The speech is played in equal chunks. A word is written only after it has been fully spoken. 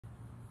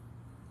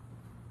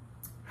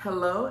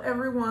Hello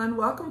everyone,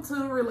 welcome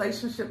to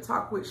Relationship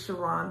Talk with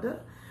Sharonda.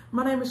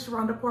 My name is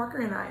Sharonda Parker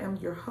and I am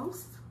your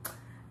host.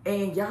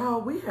 And y'all,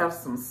 we have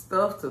some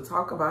stuff to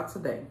talk about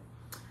today.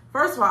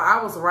 First of all,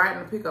 I was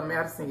riding to pick up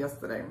Madison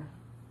yesterday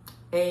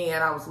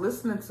and I was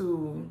listening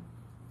to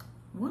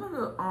one of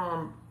the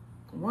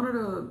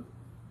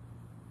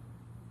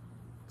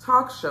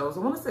talk shows. I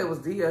want to say it was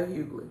D.L.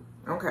 Hughley.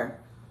 Okay.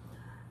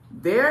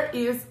 There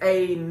is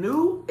a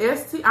new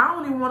STD, I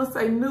don't even want to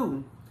say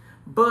new,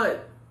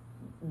 but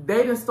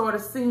they done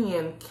started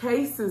seeing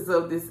cases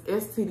of this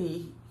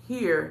STD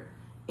here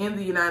in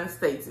the United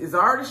States. It's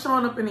already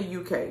showing up in the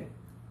UK.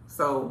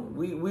 So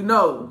we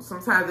know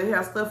sometimes they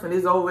have stuff and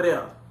it's over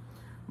there.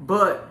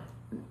 But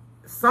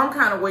some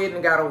kind of way it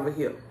got over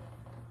here.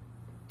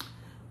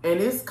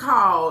 And it's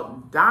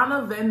called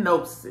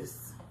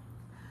Donovanosis.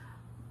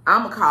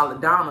 I'm going to call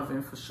it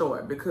Donovan for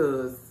short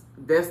because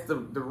that's the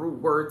root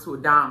word to a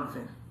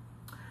Donovan.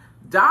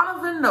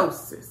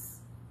 Donovanosis.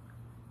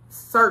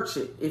 Search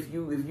it. If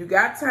you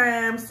got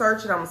time,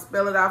 search it. I'm going to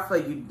spell it out for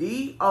you.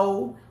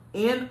 D-O-N-O-V-A-N-O-S-I-S.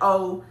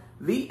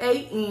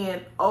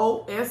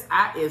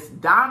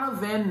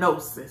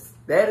 Donovanosis.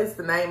 That is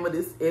the name of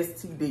this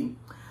STD.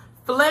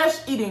 Flesh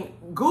eating.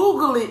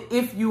 Google it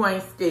if you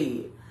ain't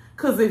scared.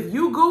 Because if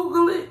you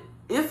Google it,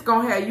 it's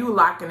going to have you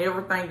locking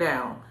everything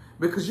down.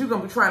 Because you're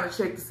going to be trying to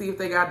check to see if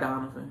they got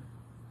Donovan.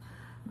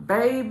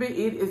 Baby,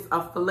 it is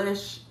a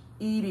flesh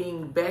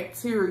eating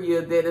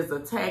bacteria that is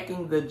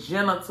attacking the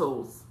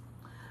genitals.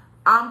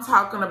 I'm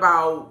talking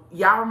about,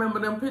 y'all remember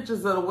them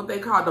pictures of what they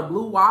call the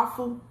blue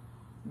waffle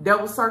that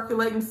was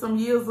circulating some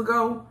years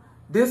ago?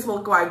 This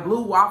looked like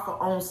blue waffle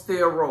on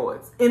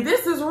steroids. And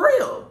this is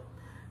real.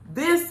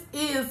 This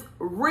is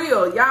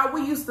real. Y'all,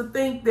 we used to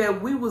think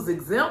that we was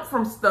exempt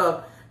from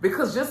stuff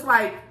because just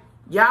like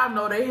y'all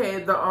know they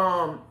had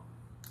the,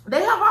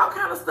 they have all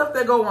kind of stuff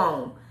that go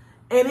on.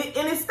 And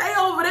it stay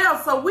over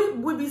there, so we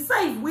be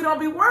safe. We don't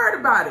be worried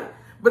about it.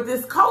 But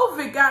this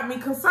COVID got me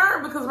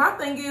concerned because my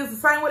thing is the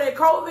same way that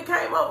COVID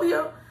came over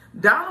here,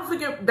 Donovan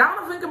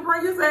can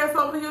bring his ass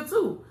over here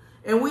too.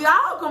 And we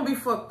all gonna be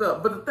fucked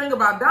up. But the thing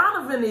about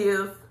Donovan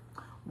is,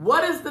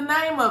 what is the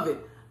name of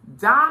it?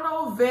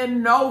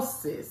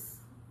 Donovanosis.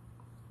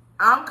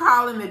 I'm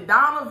calling it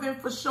Donovan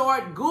for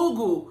short.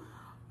 Google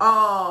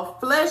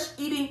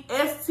flesh-eating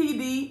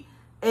STD,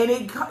 and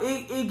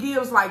it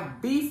gives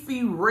like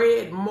beefy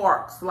red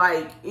marks.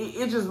 Like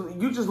you just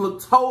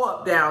look toe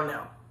up down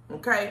there.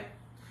 Okay.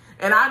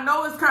 And I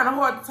know it's kind of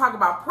hard to talk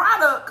about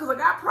product because I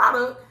got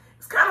product.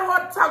 It's kind of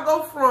hard to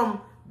go from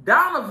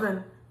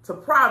Donovan to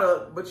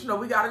product, but you know,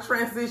 we got to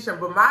transition.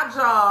 But my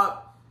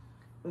job,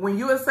 when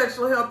you're in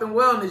sexual health and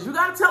wellness, you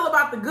got to tell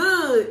about the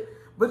good,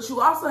 but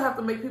you also have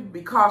to make people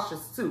be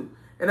cautious too.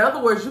 In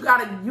other words, you got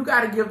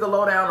to give the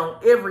lowdown on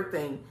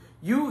everything.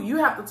 You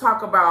have to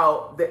talk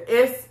about the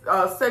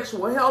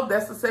sexual health.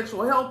 That's the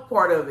sexual health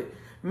part of it.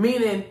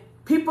 Meaning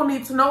people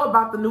need to know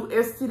about the new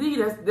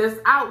STD that's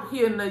out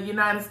here in the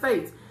United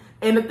States.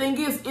 And the thing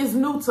is, it's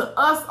new to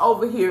us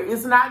over here.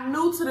 It's not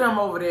new to them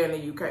over there in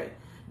the UK.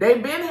 They've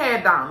been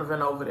had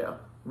Donovan over there.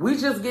 We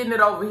just getting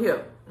it over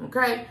here,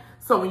 okay?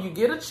 So when you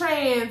get a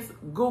chance,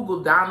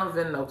 Google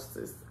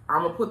Donovanosis.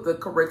 I'm going to put the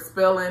correct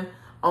spelling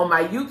on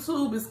my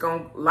YouTube. It's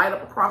going to light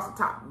up across the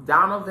top.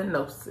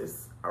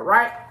 Donovanosis, all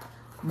right?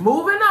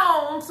 Moving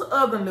on to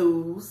other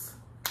news.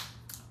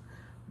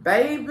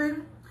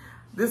 Baby,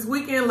 this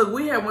weekend, look,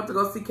 we went to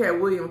go see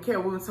Cat Williams.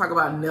 Cat Williams talk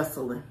about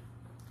nestling.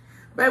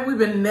 Baby, we've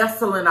been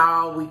nestling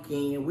all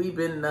weekend. We've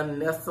been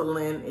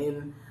nestling,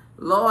 and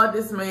Lord,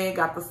 this man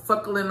got the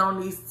suckling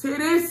on these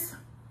titties.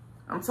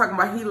 I'm talking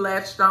about he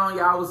latched on.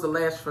 Y'all, was the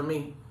latch for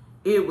me.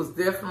 It was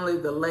definitely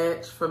the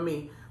latch for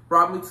me.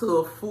 Brought me to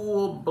a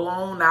full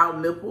blown out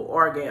nipple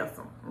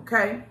orgasm,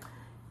 okay?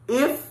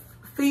 If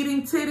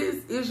feeding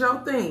titties is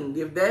your thing,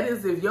 if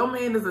your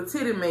man is a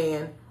titty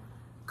man,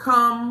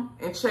 come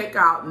and check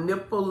out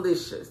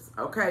Nipplelicious,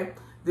 okay?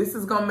 This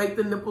is going to make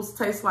the nipples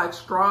taste like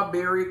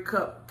strawberry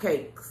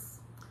cupcakes.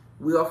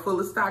 We are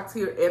fully stocked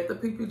here at the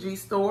PPG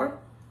store.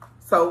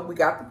 So we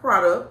got the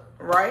product,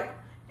 right?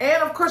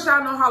 And of course,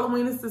 y'all know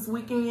Halloween is this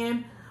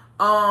weekend.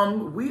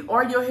 We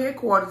are your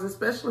headquarters,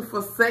 especially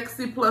for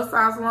sexy plus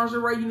size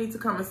lingerie. You need to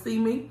come and see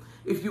me.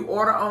 If you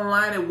order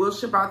online, it will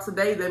ship out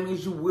today. That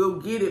means you will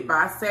get it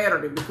by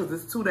Saturday because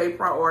it's 2-day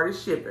priority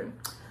shipping.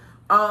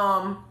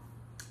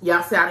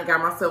 Y'all see, I done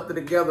got myself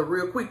together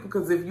real quick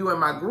because if you in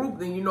my group,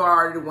 then you know I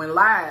already went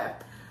live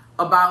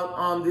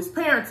about this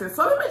parenting.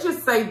 So let me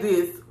just say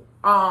this.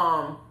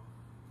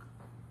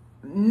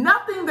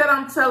 Nothing that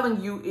I'm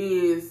telling you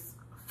is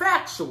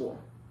factual.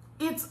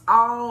 It's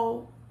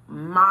all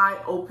my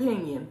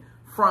opinion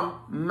from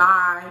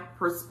my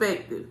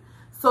perspective.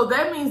 So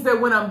that means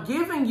that when I'm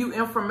giving you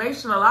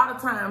information, a lot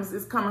of times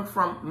it's coming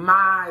from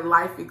my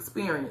life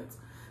experience.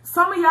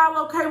 Some of y'all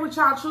okay with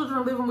y'all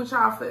children living with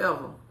y'all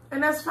forever.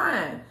 And that's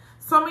fine.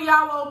 Some of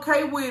y'all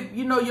okay with,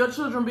 you know, your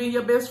children being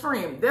your best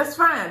friend. That's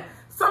fine.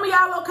 Some of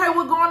y'all okay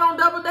with going on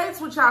double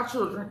dates with y'all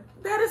children.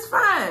 That is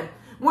fine.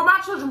 When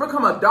my children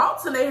become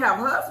adults and they have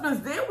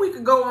husbands, then we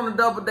could go on a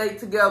double date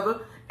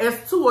together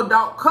as two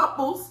adult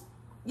couples.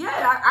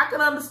 Yeah, I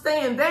can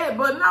understand that,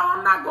 but no,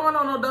 I'm not going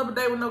on no double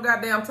date with no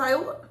goddamn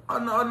Taylor or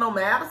no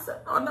Madison.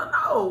 Or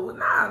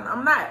nah,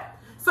 I'm not.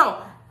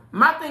 So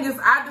my thing is,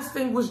 I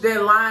distinguish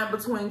that line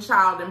between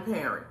child and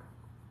parent.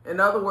 In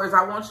other words,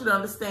 I want you to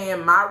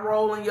understand my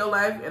role in your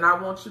life, and I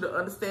want you to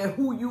understand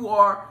who you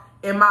are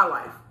in my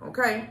life.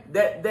 Okay,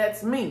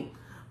 that's me.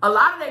 A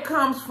lot of that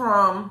comes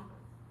from,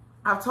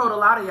 I've told a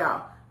lot of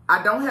y'all,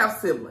 I don't have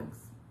siblings.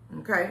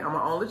 Okay, I'm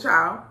an only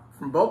child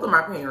from both of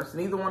my parents.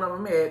 Neither one of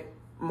them had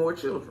more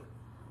children.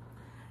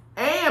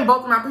 And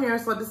both of my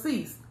parents are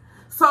deceased.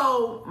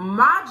 So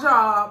my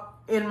job,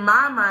 in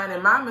my mind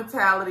and my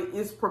mentality,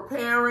 is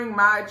preparing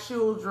my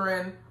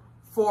children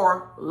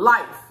for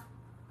life.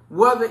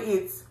 Whether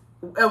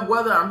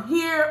I'm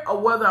here or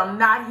whether I'm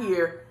not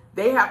here,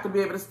 they have to be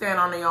able to stand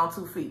on their own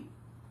 2 feet.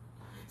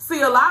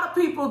 See, a lot of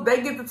people,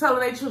 they get to telling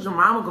their children,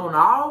 Mama gonna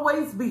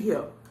always be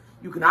here.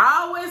 You can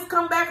always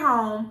come back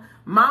home.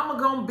 Mama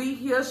gonna be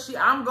here.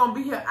 I'm gonna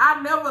be here.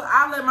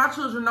 I let my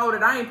children know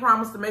that I ain't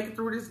promised to make it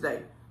through this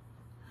day.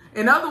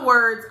 In other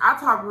words, I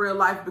talk real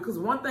life, because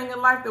one thing in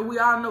life that we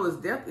all know is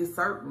death is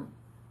certain.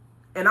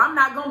 And I'm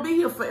not gonna be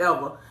here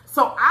forever.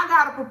 So I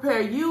gotta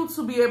prepare you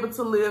to be able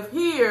to live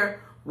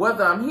here,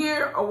 whether I'm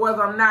here or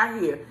whether I'm not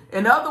here.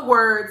 In other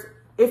words,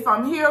 if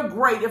I'm here,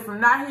 great. If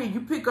I'm not here,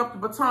 you pick up the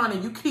baton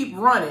and you keep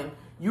running.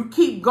 You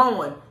keep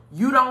going.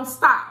 You don't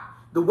stop.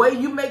 The way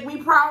you make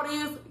me proud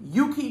is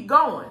you keep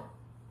going.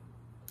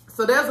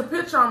 So there's a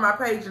picture on my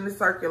page and it's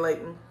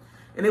circulating.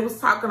 And it was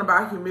talking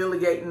about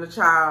humiliating the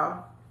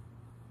child.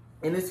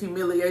 And this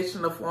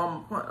humiliation, a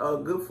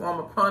good form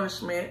of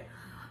punishment.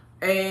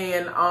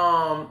 And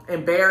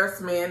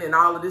embarrassment and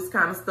all of this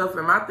kind of stuff.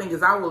 And my thing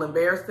is, I will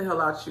embarrass the hell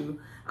out you.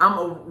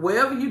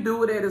 Wherever you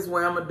do it at is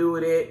where I'm going to do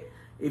it at.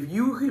 If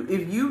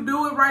you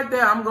do it right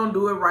there, I'm going to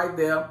do it right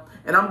there.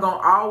 And I'm going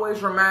to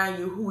always remind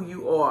you who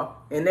you are.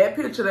 In that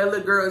picture, that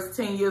little girl is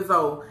 10 years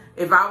old.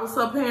 If I was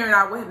her parent,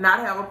 I would not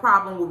have a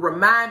problem with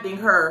reminding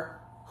her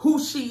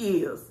who she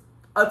is.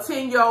 A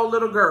 10-year-old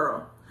little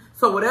girl.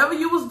 So whatever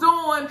you was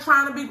doing,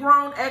 trying to be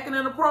grown, acting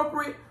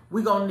inappropriate,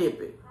 we going to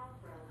nip it.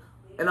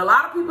 And a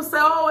lot of people say,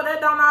 oh, that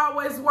don't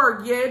always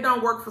work. Yeah, it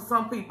don't work for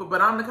some people,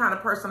 but I'm the kind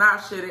of person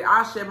I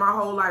shut my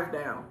whole life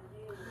down.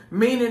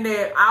 Meaning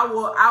that I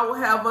will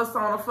have us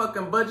on a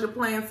fucking budget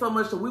plan so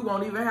much that we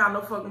won't even have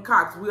no fucking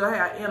cocks. We'll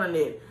have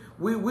internet.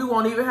 We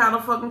won't even have no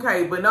fucking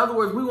cable. In other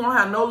words, we won't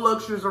have no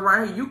luxuries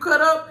around here. You cut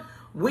up,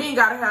 we ain't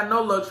got to have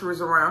no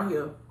luxuries around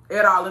here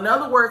at all. In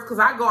other words, because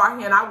I go out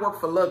here and I work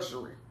for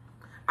luxury.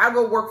 I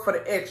go work for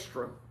the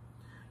extra.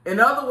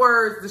 In other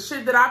words, the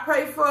shit that I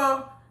pay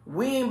for,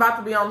 we ain't about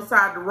to be on the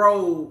side of the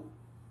road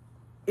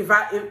if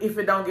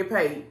it don't get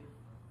paid.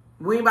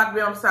 We ain't about to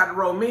be on the side of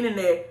the road, meaning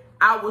that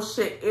I will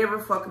shut every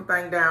fucking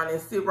thing down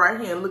and sit right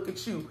here and look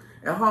at you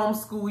and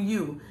homeschool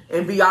you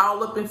and be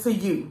all up into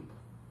you.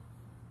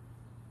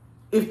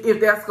 If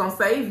that's gonna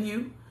save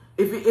you,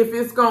 if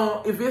it's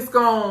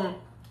gonna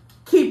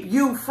keep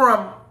you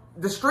from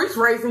the streets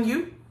raising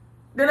you,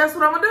 then that's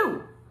what I'm gonna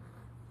do.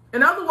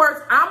 In other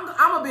words, I'm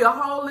gonna be a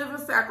whole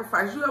living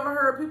sacrifice. You ever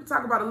heard people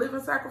talk about a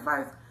living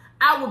sacrifice?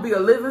 I would be a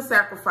living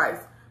sacrifice,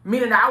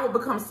 meaning that I would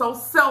become so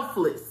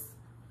selfless.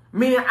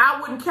 Meaning I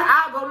wouldn't care.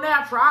 I'll go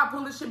natural. I'll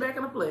pull this shit back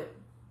in the plate.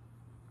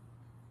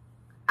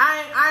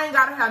 I ain't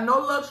got to have no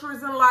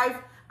luxuries in life.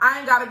 I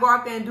ain't got to go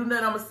out there and do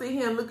nothing. I'm going to sit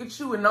here and look at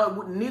you and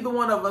know neither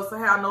one of us will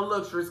have no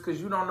luxuries because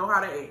you don't know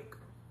how to act.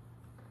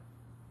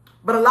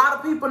 But a lot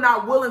of people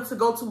not willing to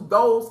go to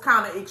those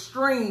kind of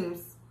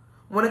extremes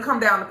when it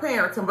come down to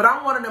parenting. But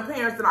I'm one of them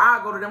parents that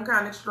I go to them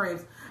kind of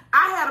extremes.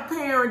 I had a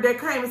parent that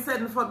came and sat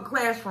in the fucking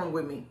classroom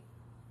with me.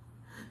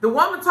 The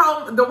woman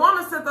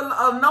sent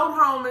a note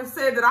home and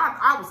said that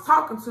I was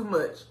talking too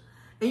much.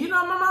 And you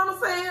know what my mama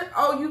said?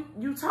 Oh,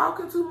 you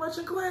talking too much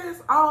in class?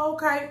 Oh,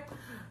 okay.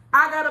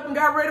 I got up and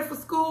got ready for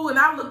school, and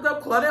I looked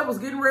up, Claudette was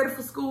getting ready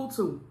for school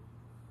too.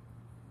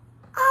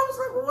 I was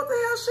like, well, what the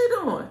hell is she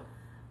doing?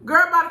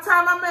 Girl, by the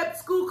time I'm at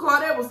school,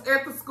 Claudette was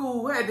at the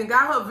school, had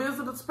got her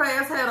visitor's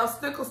pass, had her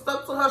sticker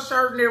stuck to her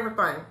shirt and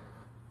everything.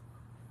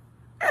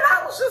 And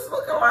I was just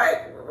looking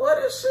like, what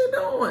is she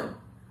doing?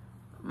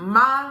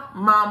 My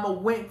mama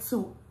went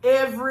to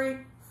every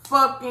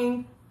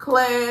fucking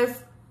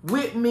class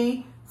with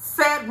me,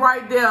 sat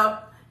right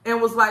there, and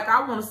was like,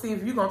 I want to see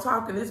if you're going to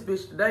talk in this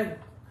bitch today.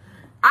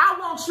 I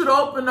want you to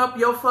open up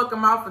your fucking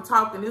mouth and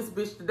talk in this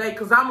bitch today,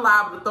 because I'm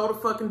liable to throw the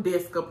fucking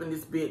desk up in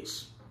this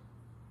bitch.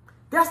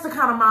 That's the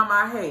kind of mama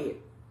I had.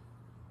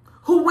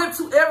 Who went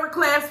to every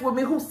class with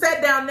me, who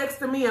sat down next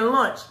to me in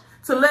lunch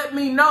to let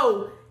me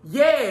know,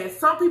 yeah,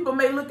 some people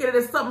may look at it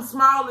as something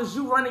small as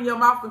you running your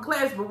mouth in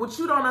class, but what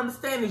you don't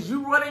understand is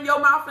you running your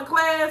mouth in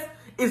class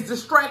is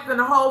distracting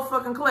the whole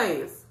fucking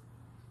class.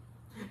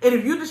 And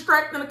if you're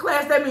distracting the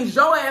class, that means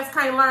your ass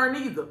can't learn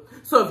either.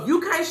 So if you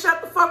can't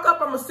shut the fuck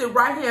up, I'm going to sit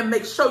right here and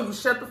make sure you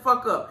shut the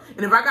fuck up.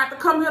 And if I got to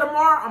come here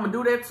tomorrow, I'm going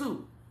to do that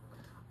too.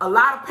 A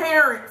lot of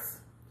parents,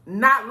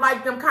 not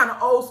like them kind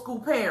of old school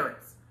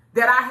parents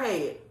that I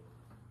had.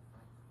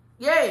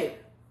 Yeah.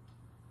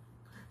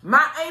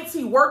 My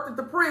auntie worked at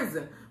the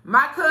prison.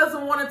 My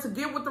cousin wanted to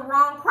get with the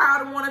wrong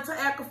crowd and wanted to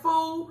act a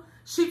fool.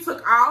 She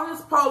took all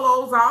his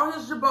polos, all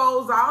his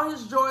jabots, all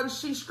his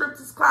Jordans. She stripped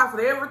his closet,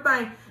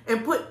 everything,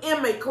 and put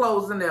inmate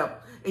clothes in there.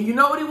 And you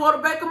know what he wore to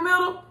Baker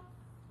Middle?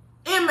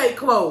 Inmate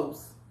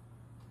clothes.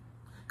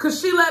 Because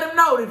she let him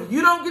know that if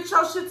you don't get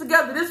your shit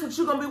together, this is what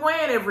you're going to be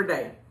wearing every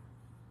day.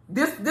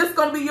 This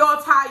going to be your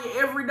attire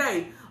every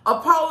day. A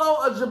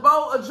polo, a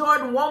jabot, a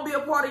Jordan won't be a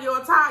part of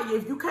your attire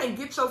if you can't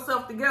get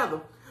yourself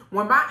together.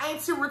 When my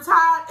auntie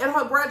retired at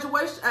her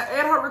graduation,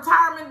 at her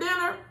retirement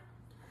dinner,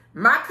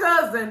 my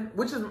cousin,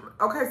 which is,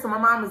 okay, so my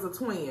mom is a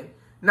twin.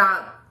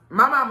 Now,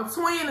 my mama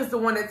twin is the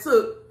one that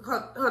took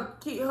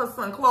her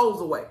son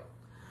clothes away.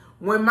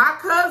 When my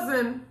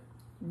cousin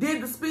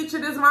did the speech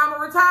at his mama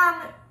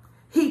retirement,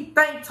 he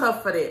thanked her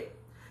for that.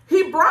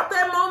 He brought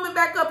that moment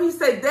back up. He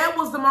said that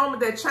was the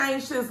moment that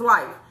changed his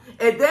life.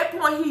 At that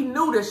point, he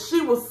knew that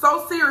she was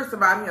so serious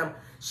about him.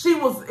 She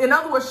was, in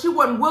other words, she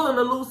wasn't willing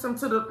to lose him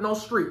to no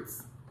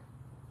streets.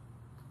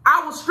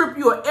 I will strip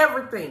you of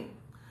everything.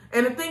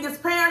 And the thing is,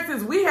 parents,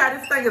 is we have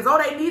this thing is,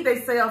 oh, they need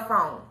their cell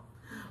phone.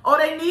 Oh,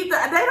 they need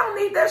that. They don't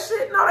need that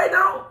shit. No, they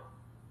don't.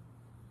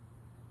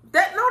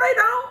 No, they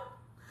don't.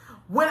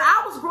 When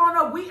I was growing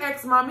up, we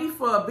asked mommy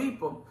for a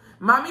beeper.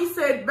 Mommy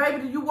said,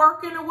 baby, do you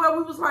work anywhere?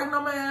 We was like,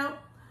 no, ma'am.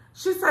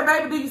 She said,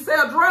 baby, do you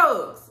sell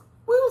drugs?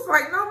 We was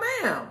like, no,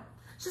 ma'am.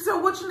 She said,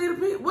 what you need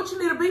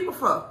a beeper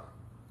for?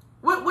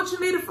 What you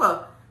need it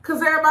for?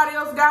 Because everybody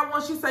else got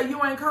one. She said,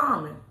 you ain't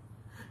common.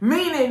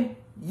 Meaning,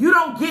 you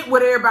don't get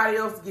what everybody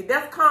else get.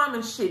 That's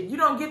common shit. You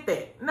don't get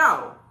that.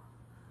 No.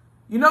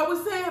 You know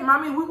what we said?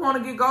 Mommy, we want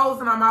to get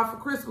goals in our mouth for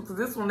Christmas because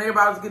this one,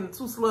 everybody was getting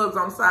 2 slugs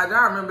on the side.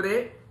 Y'all remember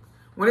that?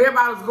 When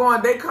everybody was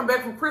going, they come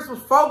back from Christmas,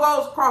 4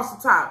 goals across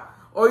the top.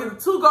 Or either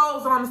 2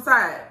 goals on the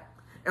side.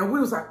 And we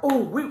was like, oh,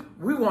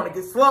 we want to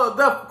get slugged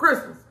up for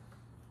Christmas.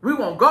 We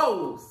want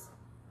goals.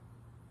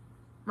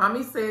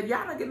 Mommy said,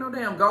 y'all not getting no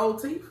damn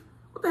gold teeth.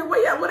 What the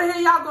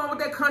hell y'all going with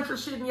that country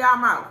shit in y'all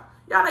mouth?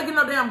 Y'all ain't getting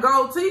no damn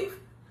gold teeth.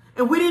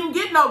 And we didn't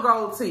get no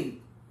gold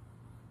teeth.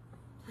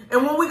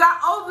 And when we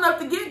got old enough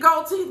to get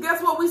gold teeth,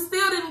 guess what? We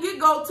still didn't get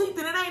gold teeth.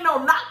 And it ain't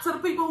no knock to the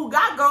people who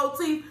got gold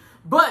teeth.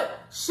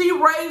 But she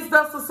raised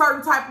us a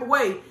certain type of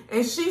way.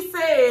 And she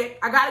said,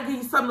 I got to give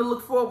you something to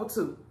look forward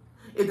to.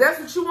 If that's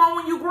what you want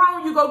when you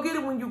grown, you go get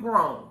it when you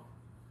grown.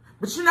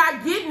 But you're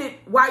not getting it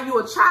while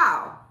you're a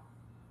child.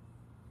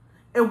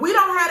 And we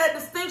don't have that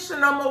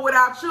distinction no more with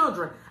our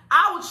children.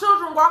 Our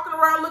children walking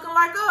around looking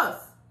like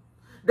us.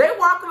 They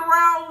walking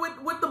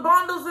around with the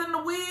bundles and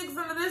the wigs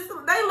and the this.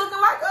 They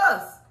looking like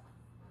us.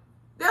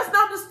 There's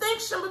no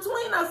distinction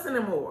between us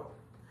anymore.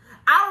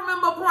 I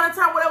remember a point in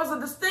time where there was a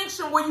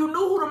distinction where you knew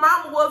who the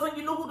mama was and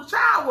you knew who the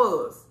child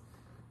was.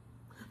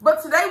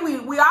 But today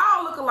we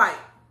all look alike.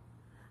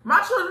 My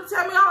children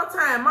tell me all the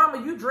time,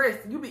 Mama, you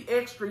dressed, you be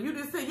extra. You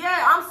just say,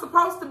 yeah, I'm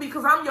supposed to be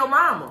because I'm your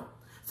mama.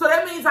 So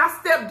that means I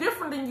step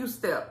different than you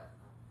step.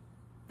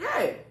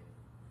 Yeah.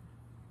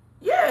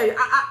 Yeah,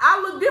 I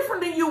look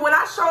different than you. When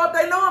I show up,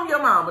 they know I'm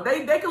your mama.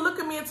 They can look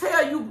at me and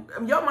tell you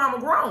your mama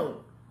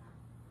grown.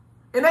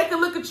 And they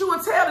can look at you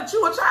and tell that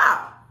you a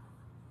child.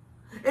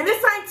 And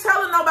this ain't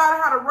telling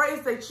nobody how to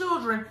raise their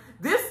children.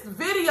 This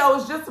video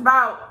is just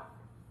about,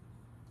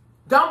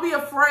 don't be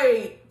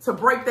afraid to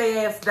break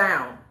their ass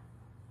down.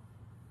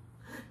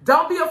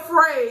 Don't be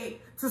afraid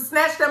to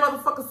snatch that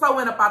motherfucking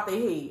sewing up out their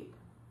head.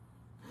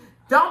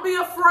 Don't be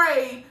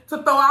afraid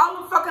to throw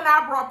all them fucking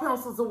eyebrow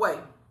pencils away.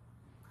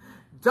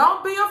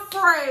 Don't be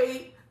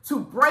afraid to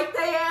break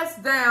their ass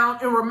down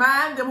and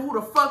remind them who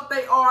the fuck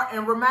they are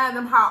and remind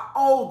them how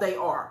old they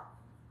are.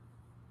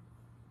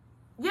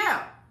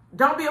 Yeah,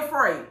 don't be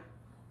afraid.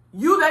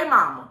 You they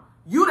mama.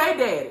 You they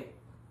daddy.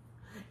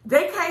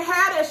 They can't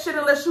have that shit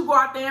unless you go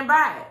out there and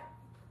buy it.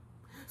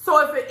 So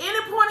if at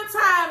any point in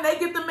time they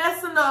get to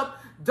messing up,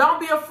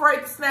 don't be afraid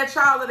to snatch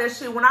all of that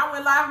shit. When I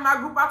went live in my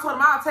group, I told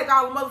them I'll take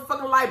all the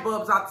motherfucking light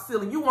bulbs out the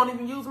ceiling. You won't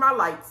even use my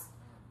lights.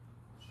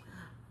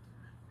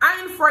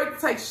 I ain't afraid to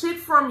take shit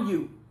from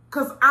you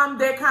because I'm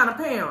that kind of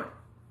parent.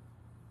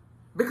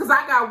 Because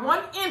I got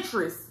one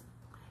interest,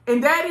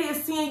 and that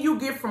is seeing you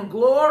get from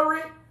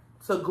glory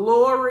to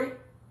glory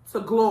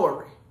to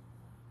glory.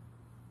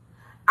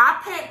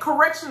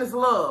 Correction is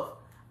love.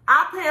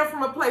 I parent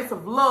from a place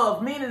of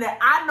love, meaning that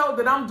I know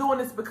that I'm doing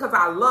this because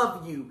I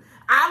love you.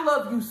 I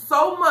love you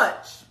so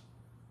much.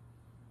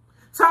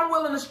 So I'm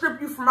willing to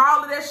strip you from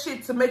all of that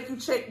shit to make you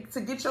check,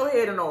 to get your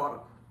head in order.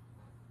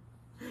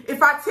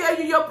 If I tell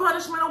you your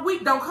punishment a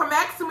week, don't come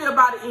asking me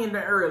about it ending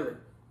early.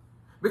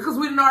 Because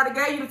we done already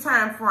gave you the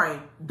time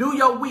frame. Do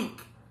your week.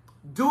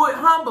 Do it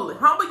humbly.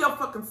 Humble your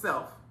fucking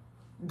self.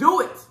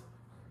 Do it.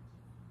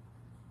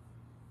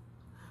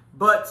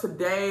 But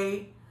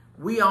today,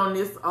 we on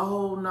this,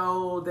 oh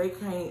no,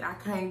 I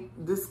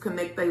can't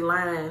disconnect their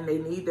line. They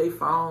need their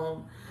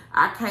phone.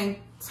 I can't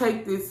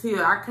take this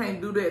here. I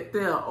can't do that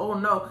there. Oh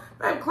no.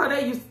 Baby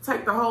Claudette used to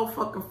take the whole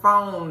fucking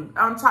phone.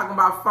 I'm talking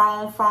about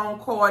phone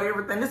cord,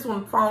 everything. This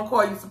one phone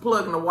cord used to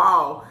plug in the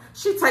wall.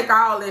 She take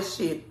all that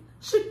shit.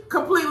 She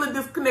completely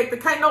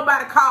disconnected. Can't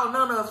nobody call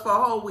none of us for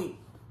a whole week.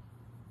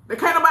 They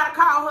can't nobody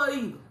call her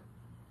either.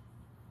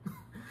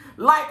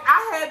 Like,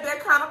 I had that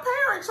kind of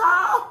parent,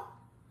 y'all.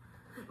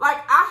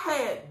 Like, I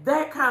had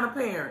that kind of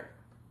parent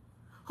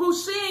who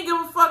she ain't give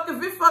a fuck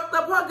if it fucked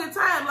up her good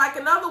time. Like,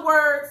 in other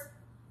words,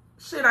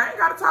 shit, I ain't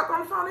got to talk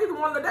on the phone either.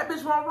 One that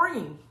bitch won't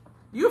ring.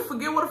 You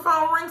forget what a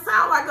phone ring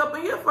sound like up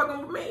in here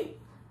fucking with me.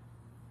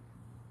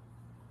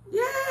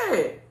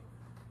 Yeah.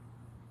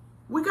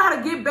 We got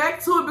to get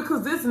back to it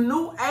because this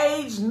new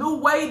age, new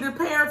way the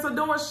parents are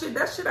doing shit,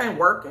 that shit ain't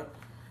working.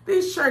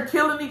 These children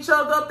killing each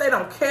other up. They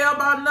don't care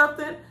about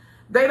nothing.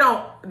 They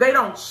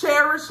don't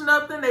cherish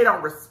nothing. They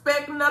don't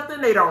respect nothing.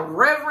 They don't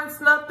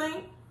reverence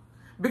nothing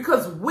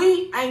because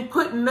we ain't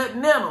putting nothing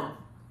in them.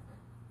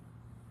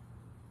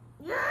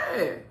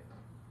 Yeah.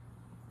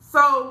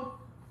 So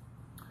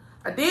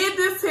I did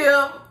this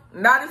here.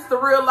 Now this is the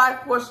real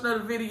life portion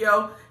of the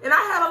video. And I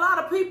had a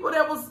lot of people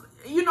that was,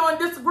 you know, in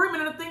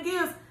disagreement. And the thing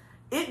is,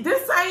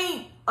 this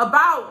ain't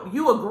about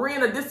you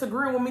agreeing or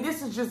disagreeing with me.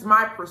 This is just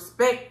my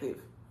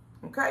perspective.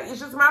 Okay? It's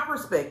just my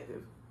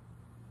perspective.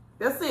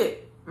 That's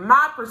it.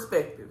 My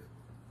perspective.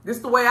 This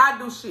is the way I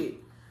do shit.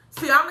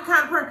 See, I'm the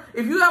kind of person,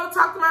 if you ever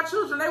talk to my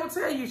children, they will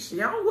tell you, she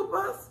don't whoop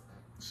us.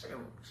 She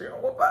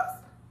don't whoop us.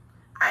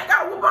 I ain't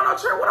got to whoop on no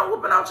children. What I'm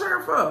whooping on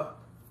children for?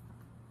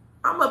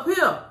 I'm up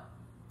here.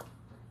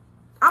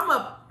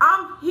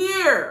 I'm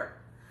here.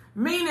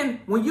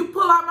 Meaning, when you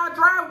pull out my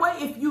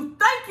driveway, if you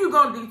think you're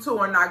going to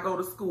detour and not go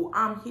to school,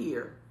 I'm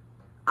here.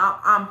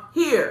 I'm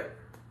here.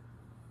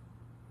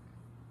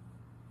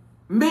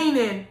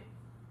 Meaning,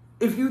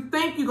 if you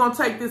think you're going to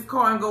take this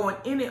car and go in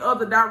any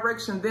other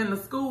direction than the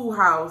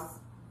schoolhouse,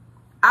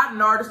 I've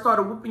already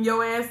started whooping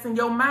your ass in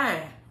your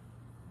mind.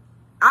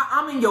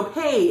 I'm in your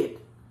head.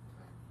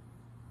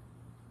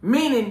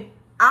 Meaning,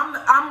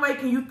 I'm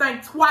making you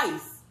think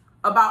twice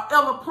about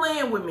ever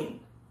playing with me.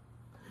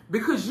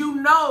 Because you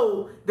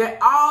know that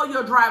all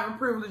your driving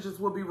privileges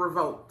will be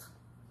revoked.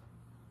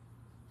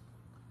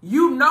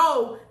 You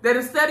know that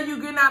instead of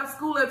you getting out of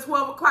school at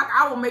 12 o'clock,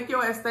 I will make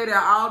your ass stay there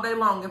all day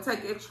long and take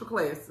extra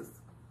classes.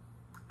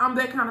 I'm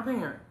that kind of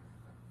parent.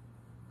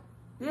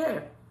 Yeah.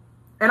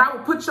 And I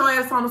will put your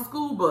ass on a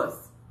school bus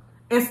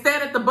and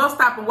stand at the bus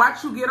stop and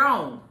watch you get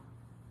on.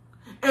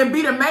 And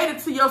be the made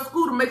it to your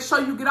school to make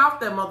sure you get off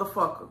that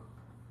motherfucker.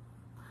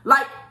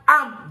 Like,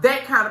 I'm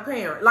that kind of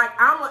parent. Like,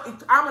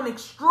 I'm an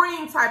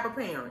extreme type of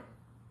parent.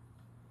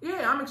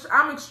 Yeah,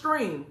 I'm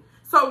extreme.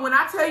 So when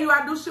I tell you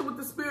I do shit with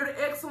the spirit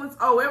of excellence,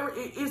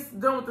 it's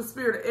done with the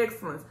spirit of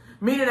excellence.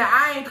 Meaning that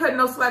I ain't cutting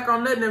no slack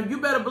on nothing. And you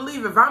better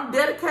believe if I'm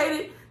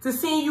dedicated to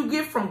seeing you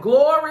get from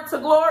glory to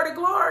glory to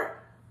glory,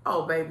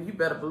 oh, baby, you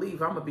better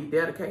believe I'm going to be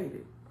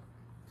dedicated.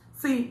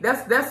 See,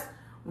 that's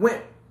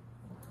when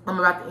I'm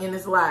about to end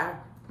this live.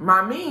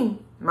 My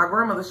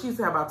grandmother, she used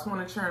to have about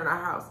 20 children in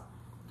our house.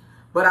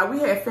 But we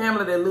had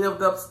family that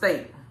lived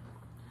upstate.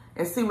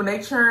 And see, when they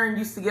children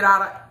used to get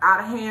out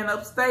of hand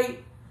upstate,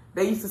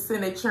 they used to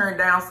send their children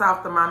down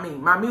south to Mommy.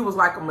 Mommy was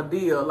like a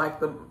Medea,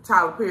 like the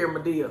Tyler Perry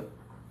Medea.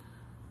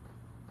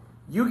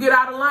 You get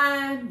out of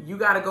line, you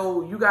gotta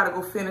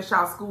go finish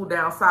our school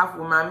down south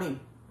with Mommy.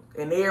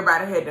 And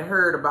everybody had to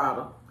heard about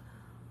her.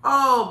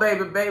 Oh,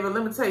 baby,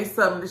 let me tell you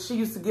something. She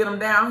used to get them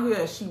down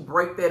here and she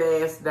break that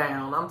ass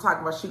down. I'm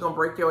talking about she gonna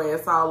break your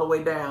ass all the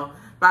way down.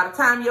 By the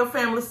time your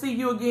family see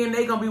you again,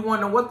 they gonna be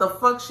wondering what the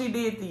fuck she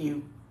did to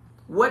you.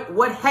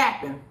 What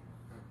happened?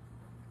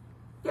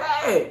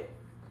 Yeah.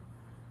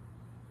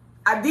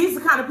 These are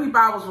the kind of people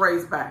I was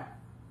raised by.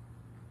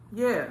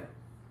 Yeah.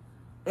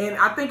 And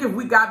I think if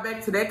we got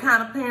back to that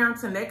kind of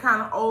parenting, that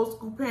kind of old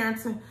school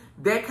parenting,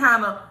 that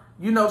kind of,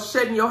 you know,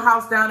 shutting your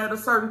house down at a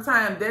certain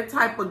time, that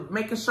type of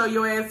making sure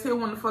your ass here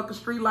when the fucking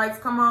street lights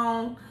come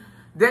on,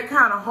 that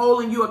kind of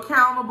holding you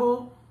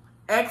accountable,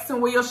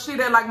 asking where your shit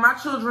at. Like my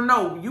children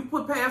know, you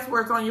put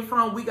passwords on your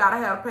phone, we got to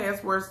have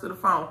passwords to the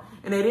phone.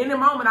 And at any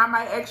moment, I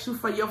might ask you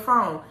for your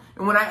phone.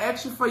 And when I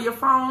ask you for your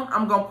phone,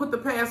 I'm going to put the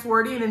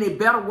password in and it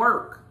better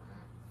work.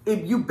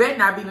 If you bet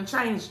not be done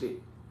changed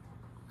it.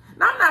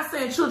 Now, I'm not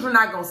saying children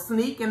not going to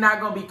sneak and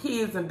not going to be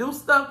kids and do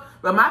stuff.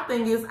 But my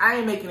thing is, I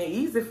ain't making it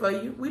easy for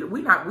you.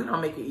 We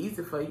don't make it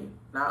easy for you.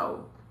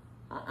 No.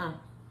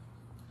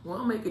 We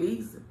don't make it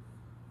easy.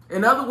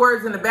 In other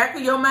words, in the back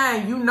of your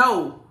mind, you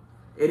know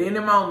at any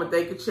moment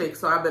they could check.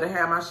 So I better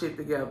have my shit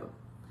together.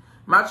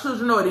 My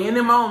children know at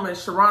any moment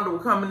Sharonda will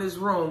come in this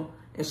room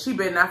and she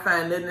better not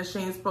find nothing that she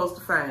ain't supposed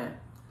to find.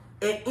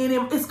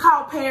 It's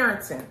called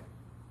parenting.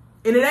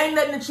 And it ain't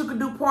nothing that you can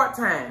do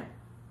part-time.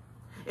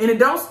 And it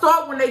don't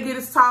start when they get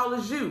as tall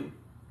as you.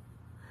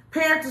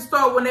 Parenting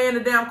start when they're in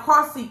the damn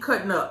car seat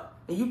cutting up.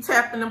 And you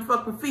tapping them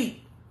fucking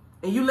feet.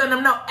 And you letting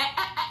them know,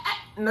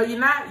 no, you're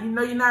not. You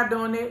know you're not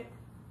doing that.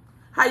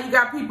 How you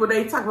got people,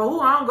 they talk about,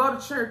 I don't go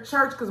to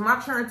church because my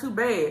children too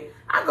bad.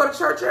 I go to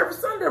church every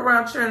Sunday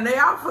around children. They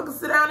all fucking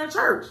sit down in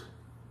church.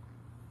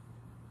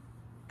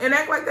 And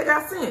act like they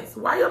got sense.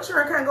 Why your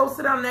children can't go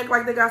sit down and act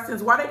like they got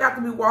sense? Why they got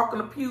to be walking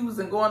the pews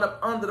and going up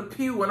under the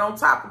pew and on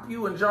top of the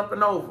pew and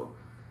jumping over?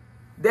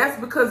 That's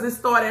because it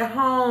started at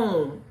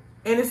home.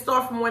 And it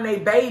starts from when they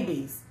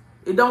babies.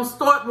 It don't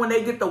start when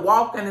they get to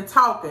walking and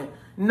talking.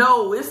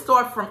 No, it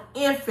starts from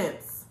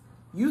infants.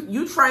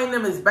 You train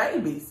them as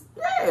babies.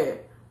 Yeah.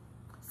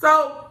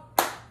 So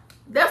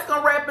that's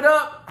gonna wrap it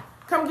up.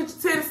 Come get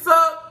your titties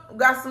sucked. We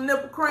got some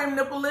nipple cream,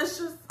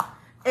 Nipplelicious.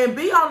 And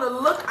be on the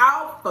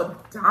lookout for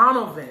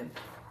Donovan.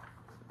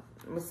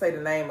 Let me say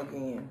the name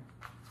again.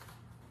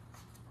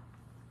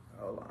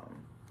 Hold on.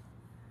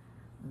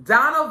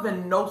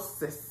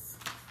 Donovanosis.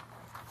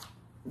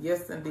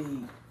 Yes,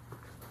 indeed.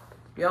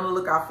 Be on the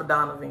lookout for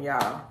Donovan,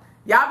 y'all.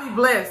 Y'all be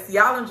blessed.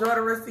 Y'all enjoy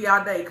the rest of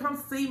y'all day. Come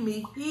see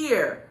me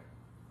here.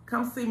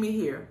 Come see me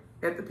here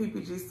at the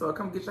PPG store.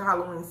 Come get your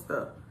Halloween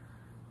stuff.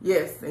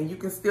 Yes, and you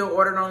can still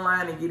order it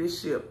online and get it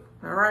shipped.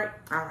 All right?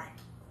 All right.